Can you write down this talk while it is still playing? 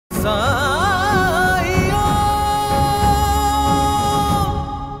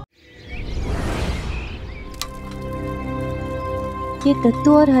ये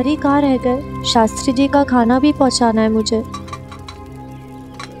दत्तू और हरी कहाँ रह गए? शास्त्री जी का खाना भी पहुंचाना है मुझे।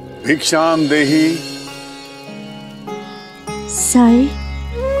 भिक्षाम देही। साई,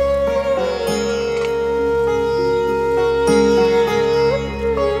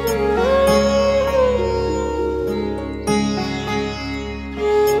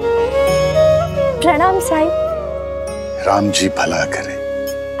 प्रणाम साई। राम जी भला करे।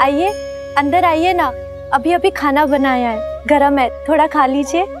 आइए, अंदर आइए ना, अभी अभी खाना बनाया है, गरम है, थोड़ा खा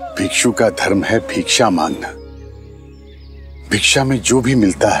लीजिए। भिक्षु का धर्म है भिक्षा मांगना। भिक्षा में जो भी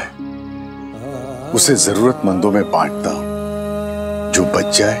मिलता है उसे जरूरतमंदों में बांटता हूँ, जो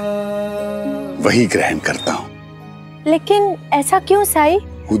बच जाए वही ग्रहण करता हूँ। लेकिन ऐसा क्यों साई?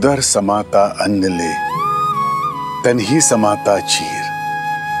 उदर समाता अन्न ले, तन ही समाता चीर।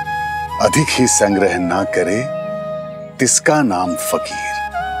 अधिक ही संग्रह ना करे, तिसका नाम फकीर।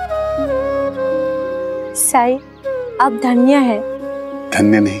 साई, आप धन्य है।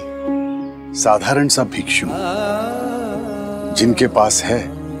 धन्य नहीं, साधारण सा भिक्षु। जिनके पास है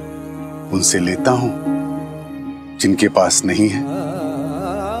उनसे लेता हूं, जिनके पास नहीं है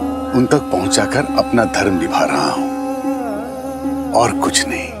उन तक पहुंचाकर अपना धर्म निभा रहा हूं, और कुछ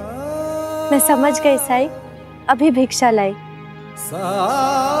नहीं। मैं समझ गई साई, अभी भिक्षा लाई।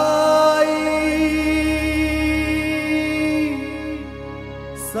 साई,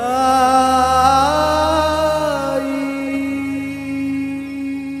 साई।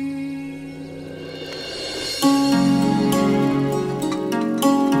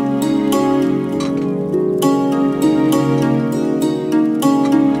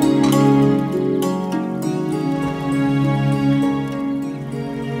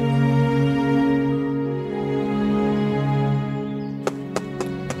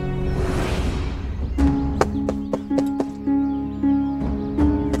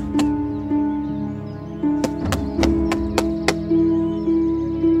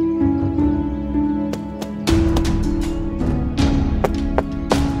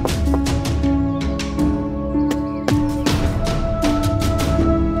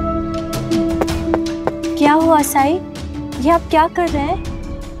 क्या हुआ साई, ये आप क्या कर रहे हैं?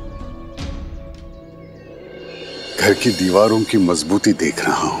 घर की दीवारों की मजबूती देख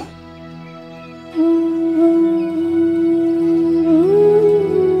रहा हूं।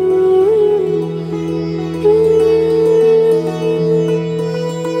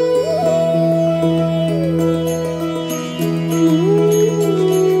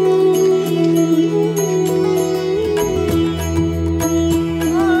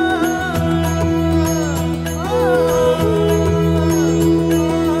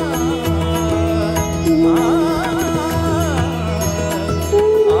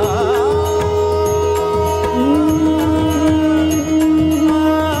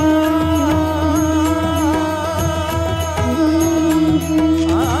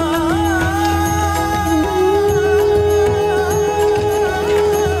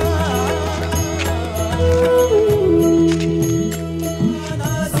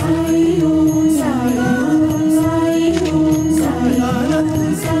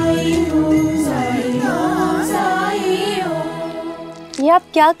 आप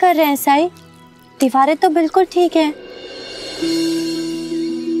क्या कर रहे हैं साई? दीवारें तो बिल्कुल ठीक हैं।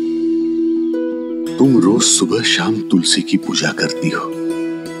 तुम रोज सुबह शाम तुलसी की पूजा करती हो,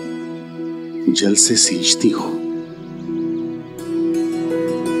 जल से सींचती हो।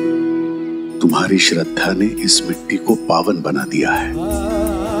 तुम्हारी श्रद्धा ने इस मिट्टी को पावन बना दिया है।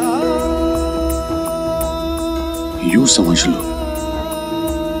 यूं समझ लो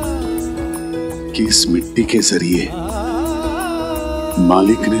कि इस मिट्टी के जरिए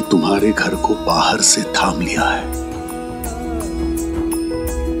मालिक ने तुम्हारे घर को बाहर से थाम लिया है।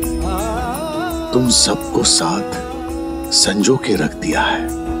 तुम सबको साथ संजो के रख दिया है।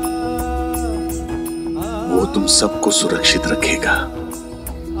 वो तुम सबको सुरक्षित रखेगा,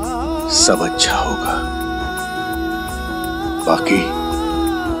 सब अच्छा होगा। बाकी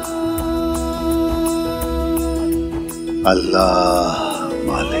अल्लाह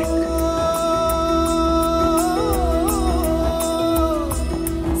मालिक।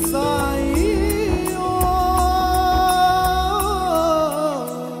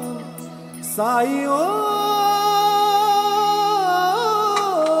 साईं ओ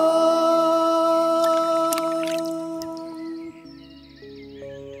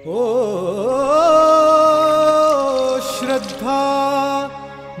श्रद्धा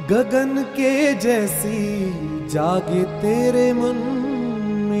गगन के जैसी जागे तेरे मन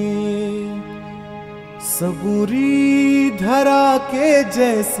में। सबूरी धरा के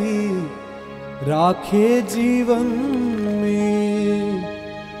जैसी राखे जीवन में।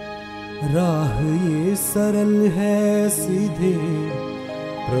 राह ये सरल है सीधे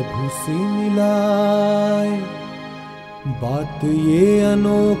प्रभु से मिलाए, बात ये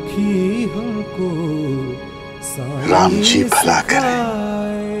अनोखी हमको राम जी भला करे।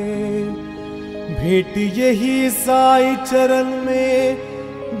 भेंट यही साई चरण में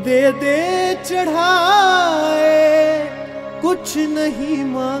दे दे चढ़ाए, कुछ नहीं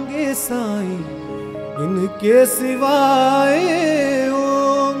मांगे साई इनके सिवाय।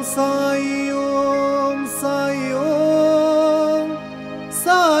 ओम साई ओम साई ओम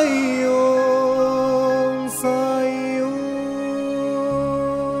साई ओम साई ओम।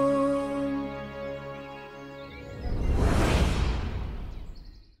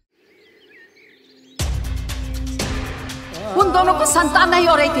 उन दोनों को संतान नहीं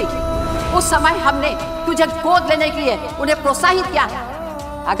हो रही थी। उस समय हमने तुझे गोद लेने के लिए उन्हें प्रोत्साहित किया।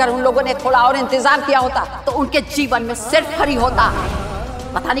 अगर उन लोगों ने थोड़ा और इंतजार किया होता तो उनके जीवन में सिर्फ खरी होता।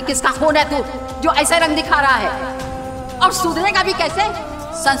 पता नहीं किसका खून है तू जो ऐसे रंग दिखा रहा है, और सुधरेगा भी कैसे?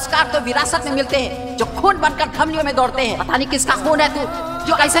 संस्कार तो विरासत में मिलते हैं जो खून बनकर धमनियों में दौड़ते हैं। पता नहीं किसका खून है तू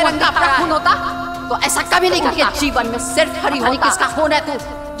जो ऐसे रंग दिखा रहा है। खून होता तो ऐसा कभी नहीं करता। जीवन में सिर्फ खरी होता। किसका खून है तू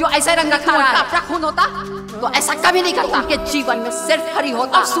जो ऐसे रंग दिखा रहा है। अपना खून होता तो ऐसा कभी नहीं करता। उनके जीवन में सिर्फ खरी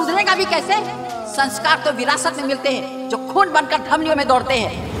होता। और सुधरेगा भी कैसे? संस्कार तो विरासत में मिलते हैं जो खून बनकर धमनियों में दौड़ते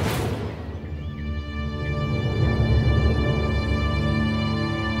हैं।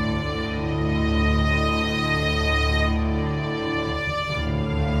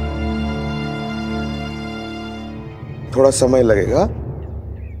 थोड़ा समय लगेगा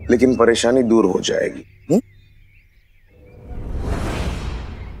लेकिन परेशानी दूर हो जाएगी।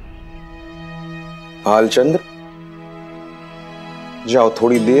 बालचंद्र, जाओ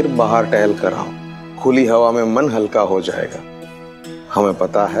थोड़ी देर बाहर टहल कर आओ, खुली हवा में मन हल्का हो जाएगा। हमें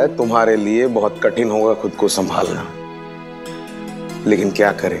पता है तुम्हारे लिए बहुत कठिन होगा खुद को संभालना, लेकिन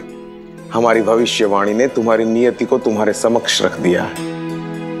क्या करें, हमारी भविष्यवाणी ने तुम्हारी नियति को तुम्हारे समक्ष रख दिया है।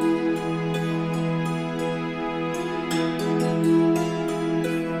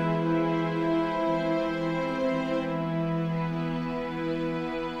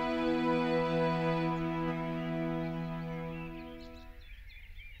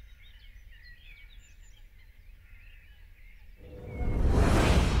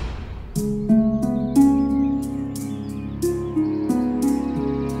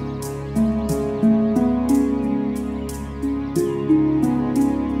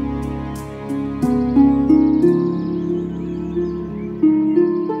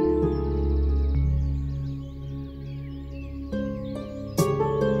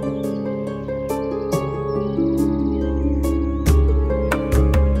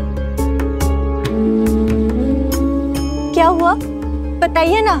 क्या हुआ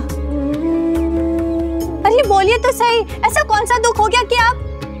बताइए ना। अरे बोलिए तो सही, ऐसा कौन सा दुख हो गया कि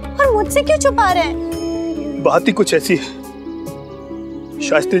आप और मुझसे क्यों छुपा रहे हैं? बात ही कुछ ऐसी है,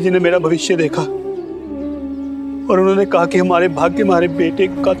 शास्त्री जी ने मेरा भविष्य देखा और उन्होंने कहा कि हमारे भाग्य में हमारे बेटे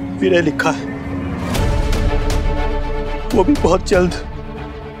का विरह लिखा है, वो भी बहुत जल्द।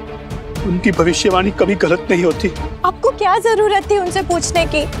 उनकी भविष्यवाणी कभी गलत नहीं होती। आपको क्या जरूरत थी उनसे पूछने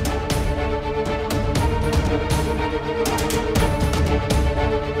की?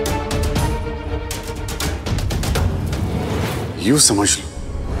 यूं समझ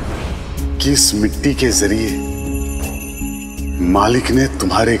लो कि इस मिट्टी के जरिए मालिक ने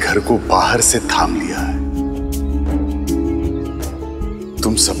तुम्हारे घर को बाहर से थाम लिया है।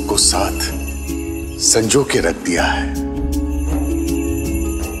 तुम सबको साथ संजो के रख दिया है।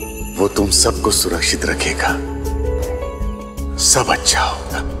 वो तुम सबको सुरक्षित रखेगा, सब अच्छा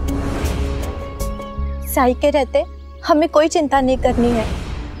होगा। साई के रहते हमें कोई चिंता नहीं करनी है।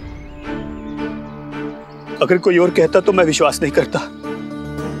 अगर कोई और कहता तो मैं विश्वास नहीं करता,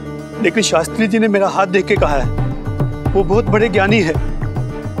 लेकिन शास्त्री जी ने मेरा हाथ देख के कहा है। वो बहुत बड़े ज्ञानी है,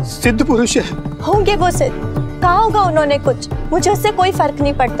 सिद्ध पुरुष है। होंगे वो सिद्ध, कहा होगा उन्होंने कुछ, मुझे उससे कोई फर्क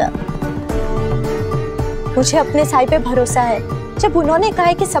नहीं पड़ता। मुझे अपने साई पे भरोसा है। जब उन्होंने कहा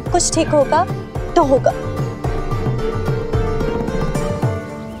है कि सब कुछ ठीक होगा तो होगा।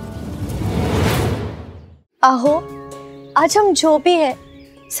 आहो, आज हम जो भी है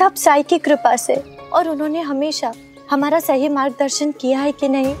सब साई की कृपा से, और उन्होंने हमेशा हमारा सही मार्गदर्शन किया है कि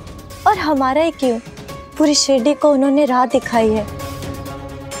नहीं, और हमारा ही क्यों, पूरी शिरडी को उन्होंने राह दिखाई है।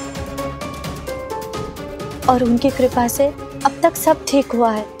 और उनकी कृपा से अब तक सब ठीक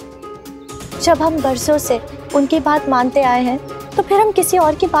हुआ है। जब हम बरसों से उनकी बात मानते आए हैं तो फिर हम किसी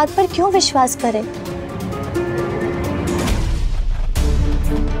और की बात पर क्यों विश्वास करें?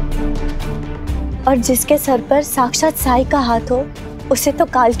 और जिसके सर पर साक्षात साई का हाथ हो, उसे तो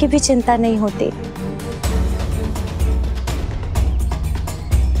काल की भी चिंता नहीं होती।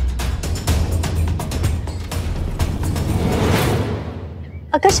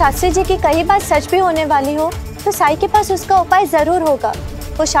 अगर शास्त्री जी की कही बात सच भी होने वाली हो तो साई के पास उसका उपाय जरूर होगा।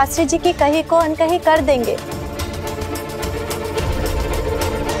 वो शास्त्री जी की कही को अनकही कर देंगे।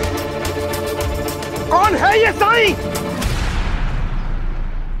 कौन है ये साई?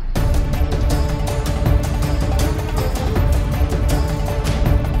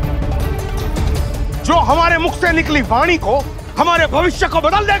 जो हमारे मुख से निकली वाणी को, हमारे भविष्य को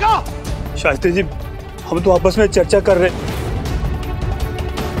बदल देगा। शास्त्री जी, हम तो आपस में चर्चा कर रहे।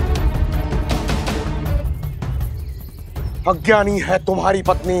 अज्ञानी है तुम्हारी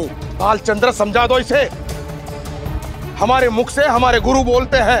पत्नी। बालचंद्र, समझा दो इसे। हमारे मुख से हमारे गुरु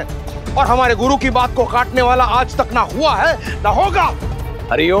बोलते हैं और हमारे गुरु की बात को काटने वाला आज तक ना हुआ है ना होगा।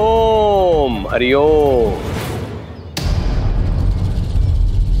 हरिओम हरिओम।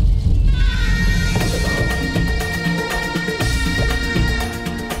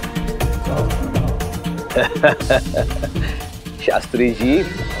 शास्त्री जी,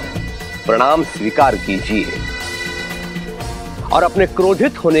 प्रणाम स्वीकार कीजिए और अपने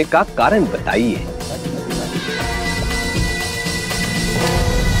क्रोधित होने का कारण बताइए।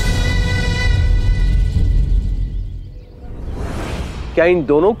 क्या इन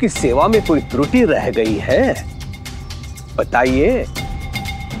दोनों की सेवा में कोई त्रुटि रह गई है? बताइए।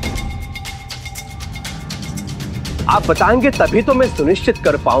 आप बताएंगे तभी तो मैं सुनिश्चित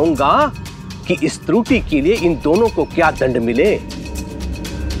कर पाऊंगा कि इस त्रुटि के लिए इन दोनों को क्या दंड मिले।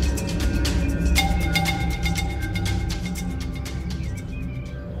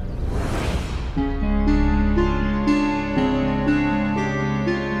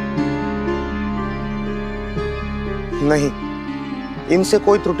 नहीं, इनसे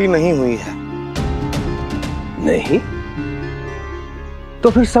कोई त्रुटि नहीं हुई है। नहीं? तो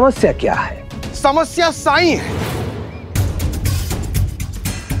फिर समस्या क्या है? समस्या साई है।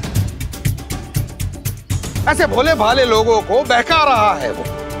 ऐसे भोले भाले लोगों को बहका रहा है वो,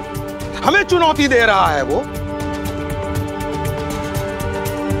 हमें चुनौती दे रहा है वो।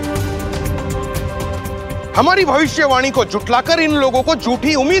 हमारी भविष्यवाणी को झुठलाकर इन लोगों को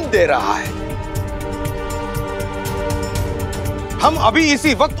झूठी उम्मीद दे रहा है। हम अभी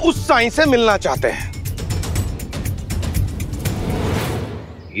इसी वक्त उस साई से मिलना चाहते हैं।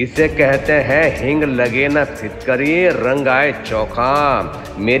 इसे कहते हैं हिंग लगे न फिटकरी, रंग आए चौखा।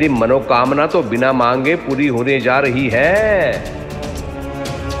 मेरी मनोकामना तो बिना मांगे पूरी होने जा रही है।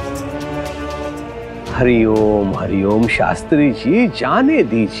 हरिओम हरिओम। शास्त्री जी, जाने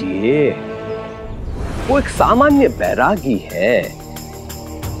दीजिए। वो एक सामान्य बैरागी है,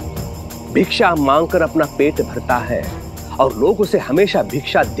 भिक्षा मांगकर अपना पेट भरता है और लोग उसे हमेशा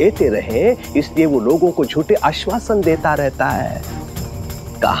भिक्षा देते रहे, इसलिए वो लोगों को झूठे आश्वासन देता रहता है।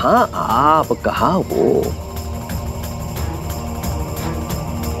 कहां आप, कहां वो।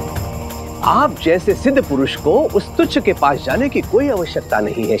 आप जैसे सिद्ध पुरुष को उस तुच्छ के पास जाने की कोई आवश्यकता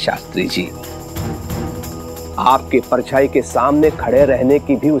नहीं है शास्त्री जी। आपके परछाई के सामने खड़े रहने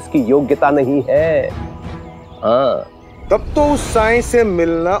की भी उसकी योग्यता नहीं है। हाँ, तब तो उस साई से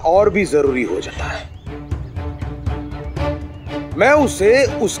मिलना और भी जरूरी हो जाता है। मैं उसे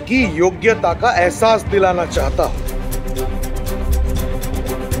उसकी योग्यता का एहसास दिलाना चाहता हूं।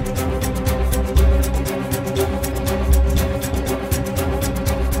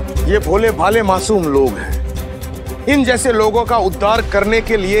 ये भोले भाले मासूम लोग हैं। इन जैसे लोगों का उद्धार करने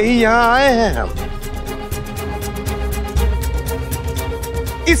के लिए ही यहां आए हैं हम।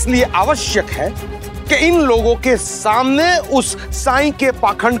 इसलिए आवश्यक है कि इन लोगों के सामने उस साईं के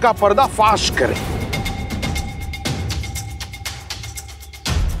पाखंड का पर्दा फाश करें।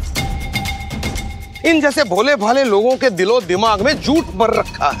 इन जैसे भोले भाले लोगों के दिलो दिमाग में झूठ भर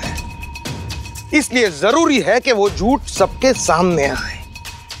रखा है, इसलिए जरूरी है कि वो झूठ सबके सामने आए।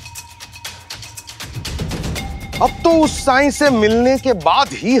 अब तो उस साईं से मिलने के बाद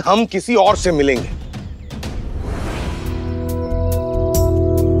ही हम किसी और से मिलेंगे।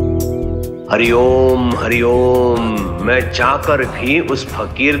 हरिओम हरिओम। मैं चाहकर भी उस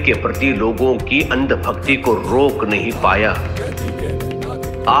फकीर के प्रति लोगों की अंधभक्ति को रोक नहीं पाया।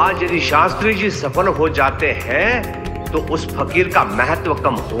 आज यदि शास्त्री जी सफल हो जाते हैं तो उस फकीर का महत्व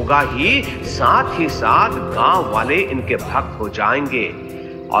कम होगा ही साथ गांव वाले इनके भक्त हो जाएंगे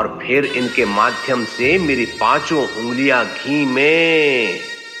और फिर इनके माध्यम से मेरी 5 उंगलियां घी में।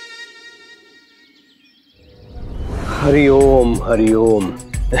 हरिओम हरिओम।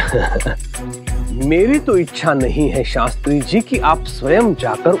 मेरी तो इच्छा नहीं है शास्त्री जी कि आप स्वयं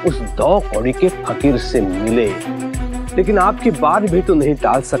जाकर उस 2 कौड़ी के फकीर से मिले, लेकिन आपकी बात भी तो नहीं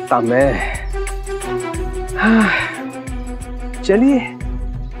टाल सकता मैं। चलिए,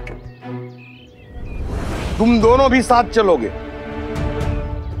 तुम दोनों भी साथ चलोगे?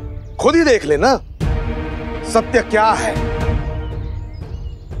 खुद ही देख लेना सत्य क्या है।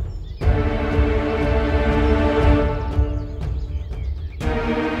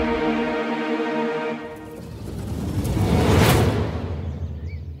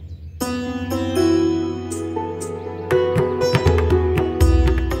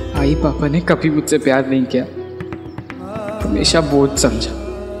 आई पापा ने कभी मुझसे प्यार नहीं किया, हमेशा बोझ समझा,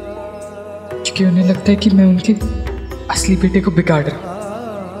 क्योंकि उन्हें लगता है कि मैं उनके असली बेटे को बिगाड़ रहा हूं।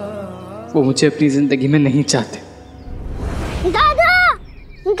 वो मुझे अपनी जिंदगी में नहीं चाहते। दादा,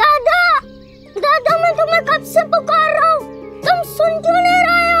 दादा, दादा, मैं तुम्हें कब से पुकार रहा हूँ, तुम सुन क्यों नहीं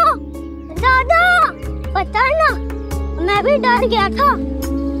रहे हो? दादा, पता है ना, मैं भी डर गया था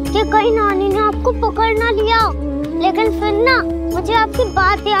कि कहीं नानी ने आपको पकड़ ना लिया, लेकिन फिर ना मुझे आपकी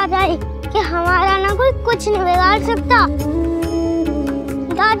बात याद आई कि हमारा ना कोई कुछ नहीं बिगाड़ सकता।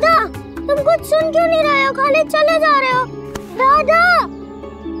 दादा, तुम कुछ सुन क्यों नहीं रहे हो, खाली चले जा रहे हो? दादा,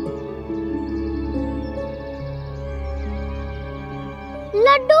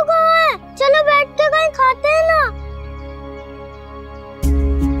 लड्डू कहाँ है? चलो बैठ के कहीं खाते हैं ना।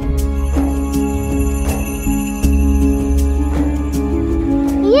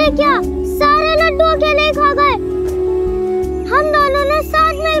 ये क्या, सारे लड्डू अकेले ही खा गए? हम दोनों ने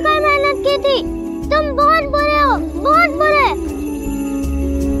साथ मिलकर मेहनत की थी। तुम बहुत बुरे हो, बहुत बुरे।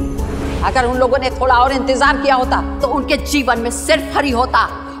 अगर उन लोगों ने थोड़ा और इंतजार किया होता तो उनके जीवन में सिर्फ हरी होता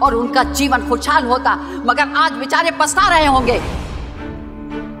और उनका जीवन खुशहाल होता, मगर आज बेचारे पछता रहे होंगे।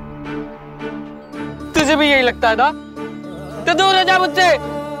 तुझे भी यही लगता है ना? तो दूर हो जा मुझसे,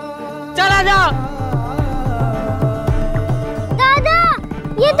 चला जा। दादा,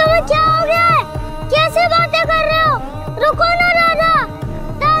 ये तुम्हें क्या हो गया है? कैसे बातें कर रहे हो? रुको ना दादा,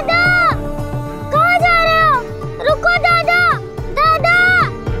 दादा, कहाँ जा रहे हो? रुको दादा, दादा।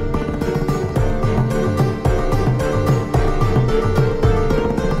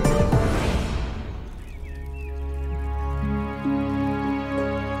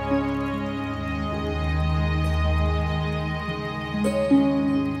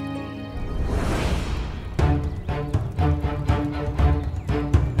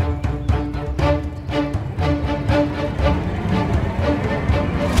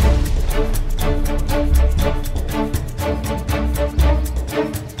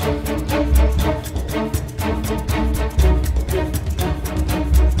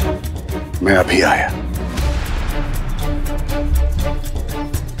 मैं अभी आया।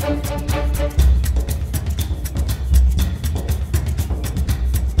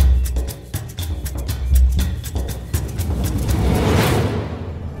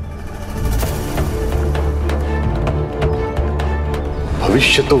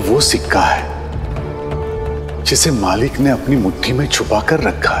 भविष्य तो वो सिक्का है जिसे मालिक ने अपनी मुट्ठी में छुपा कर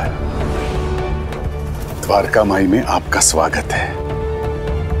रखा है। द्वारका माई में आपका स्वागत है।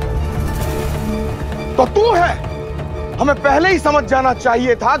 तो तू है? हमें पहले ही समझ जाना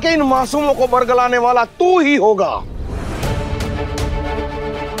चाहिए था कि इन मासूमों को बरगलाने वाला तू ही होगा।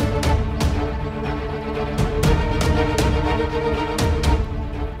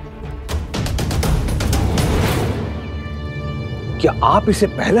 क्या आप इसे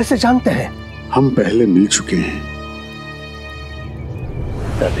पहले से जानते हैं? हम पहले मिल चुके हैं।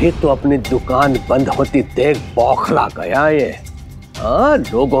 तभी तो अपनी दुकान बंद होती देख बौखला गया ये। हाँ,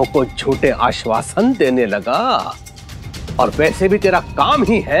 लोगों को झूठे आश्वासन देने लगा। और वैसे भी तेरा काम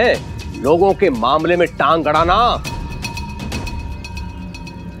ही है लोगों के मामले में टांग अड़ाना।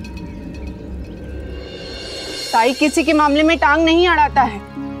 साई किसी के मामले में टांग नहीं अड़ाता है,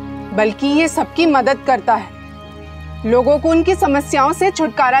 बल्कि ये सबकी मदद करता है, लोगों को उनकी समस्याओं से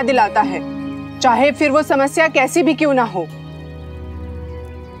छुटकारा दिलाता है, चाहे फिर वो समस्या कैसी भी क्यों ना हो।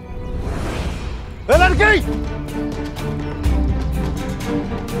 लड़की,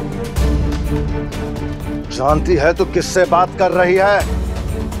 जानती है तो किससे बात कर रही है?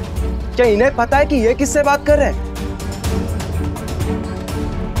 क्या इन्हें पता है कि ये किससे बात कर रहे हैं?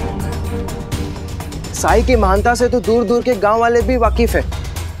 साई की महानता से तो दूर दूर के गांव वाले भी वाकिफ है।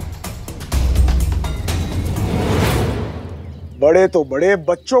 बड़े तो बड़े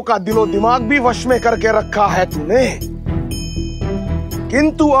बच्चों का दिलो दिमाग भी वश में करके रखा है तूने,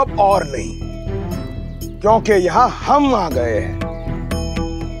 किंतु अब और नहीं, क्योंकि यहां हम आ गए हैं।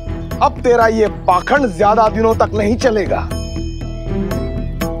 अब तेरा ये पाखंड ज्यादा दिनों तक नहीं चलेगा।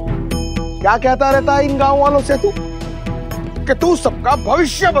 क्या कहता रहता है इन गांव वालों से तू कि तू सबका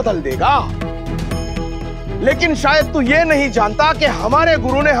भविष्य बदल देगा, लेकिन शायद तू ये नहीं जानता कि हमारे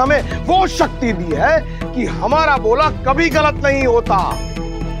गुरु ने हमें वो शक्ति दी है कि हमारा बोला कभी गलत नहीं होता।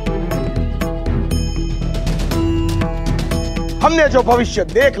 हमने जो भविष्य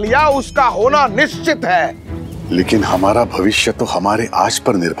देख लिया उसका होना निश्चित है। लेकिन हमारा भविष्य तो हमारे आज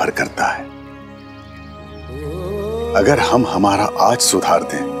पर निर्भर करता है। अगर हम हमारा आज सुधार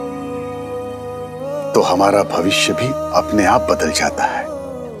दें तो हमारा भविष्य भी अपने आप बदल जाता है।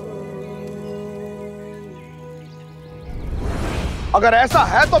 अगर ऐसा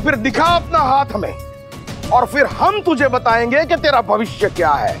है तो फिर दिखा अपना हाथ हमें, और फिर हम तुझे बताएंगे कि तेरा भविष्य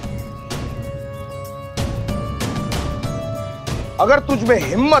क्या है। अगर तुझ में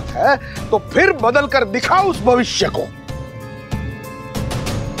हिम्मत है तो फिर बदल कर दिखा उस भविष्य को।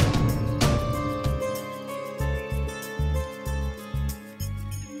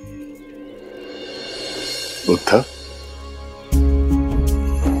 बुद्ध,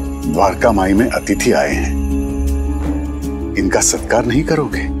 द्वारका माई में अतिथि आए हैं, इनका सत्कार नहीं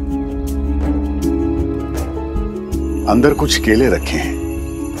करोगे? अंदर कुछ केले रखे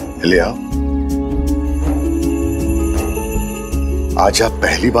हैं, ले आओ। आज आप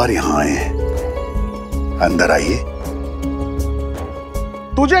पहली बार यहां आए हैं, अंदर आइए।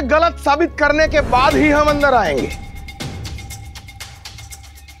 तुझे गलत साबित करने के बाद ही हम अंदर आएंगे।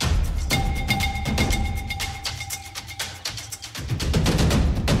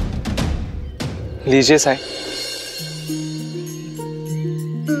 लीजिए साईं।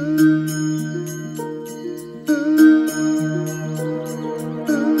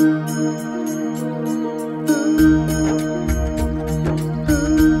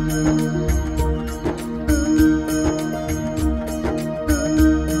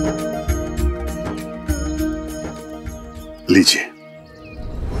 लीजिए।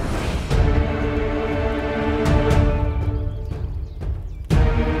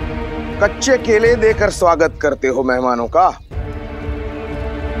 कच्चे केले देकर स्वागत करते हो मेहमानों का,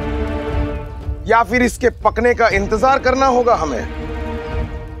 या फिर इसके पकने का इंतजार करना होगा हमें?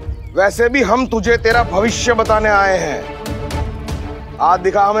 वैसे भी हम तुझे तेरा भविष्य बताने आए हैं। आज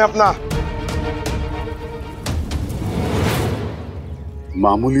दिखा हमें अपना।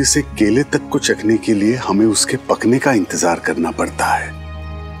 मामूली से केले तक को चखने के लिए हमें उसके पकने का इंतजार करना पड़ता है,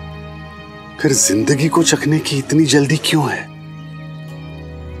 फिर जिंदगी को चखने की इतनी जल्दी क्यों है?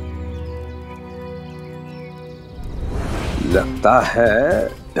 लगता है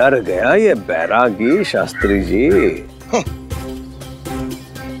डर गया ये बैरागी शास्त्री जी।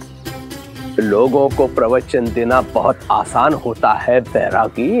 लोगों को प्रवचन देना बहुत आसान होता है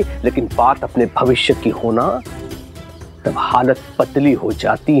बैरागी, लेकिन बात अपने भविष्य की होना तब हालत पतली हो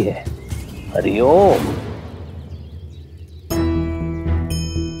जाती है। हरिओम।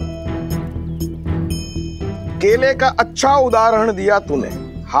 केले का अच्छा उदाहरण दिया तूने,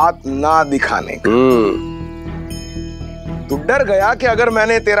 हाथ ना दिखाने का। तू डर गया कि अगर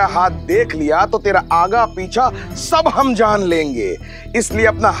मैंने तेरा हाथ देख लिया तो तेरा आगा पीछा सब हम जान लेंगे, इसलिए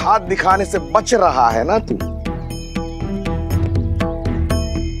अपना हाथ दिखाने से बच रहा है ना तू।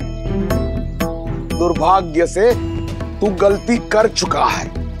 दुर्भाग्य से तू गलती कर चुका है।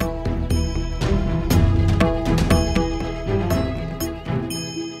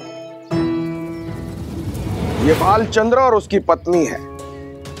 ये बालचंद्र और उसकी पत्नी है।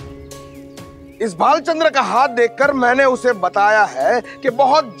 इस बालचंद्र का हाथ देखकर मैंने उसे बताया है कि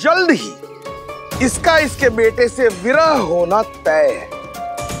बहुत जल्द ही इसका इसके बेटे से विरह होना तय है।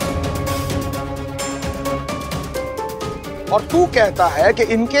 और तू कहता है कि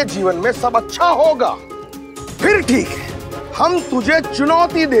इनके जीवन में सब अच्छा होगा। फिर ठीक है, हम तुझे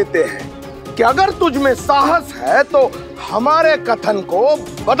चुनौती देते हैं कि अगर तुझ में साहस है तो हमारे कथन को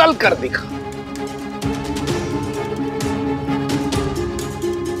बदल कर दिखा।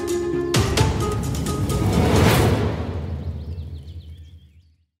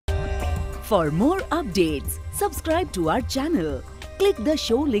 For more updates, subscribe to our channel, click the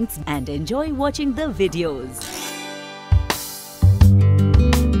show links and enjoy watching the videos.